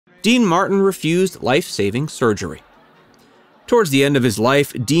Dean Martin refused life-saving surgery. Towards the end of his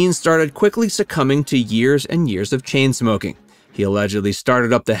life, Dean started quickly succumbing to years and years of chain smoking. He allegedly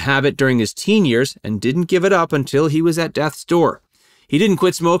started up the habit during his teen years and didn't give it up until he was at death's door. He didn't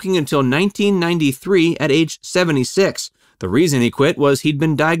quit smoking until 1993 at age 76. The reason he quit was he'd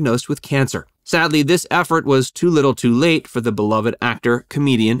been diagnosed with cancer. Sadly, this effort was too little too late for the beloved actor,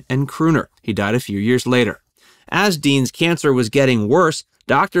 comedian, and crooner. He died a few years later. As Dean's cancer was getting worse,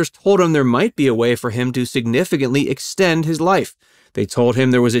 doctors told him there might be a way for him to significantly extend his life. They told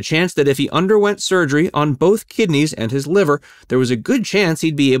him there was a chance that if he underwent surgery on both kidneys and his liver, there was a good chance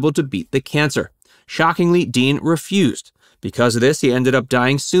he'd be able to beat the cancer. Shockingly, Dean refused. Because of this, he ended up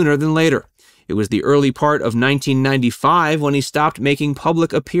dying sooner than later. It was the early part of 1995 when he stopped making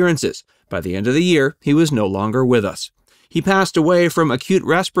public appearances. By the end of the year, he was no longer with us. He passed away from acute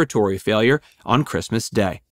respiratory failure on Christmas Day.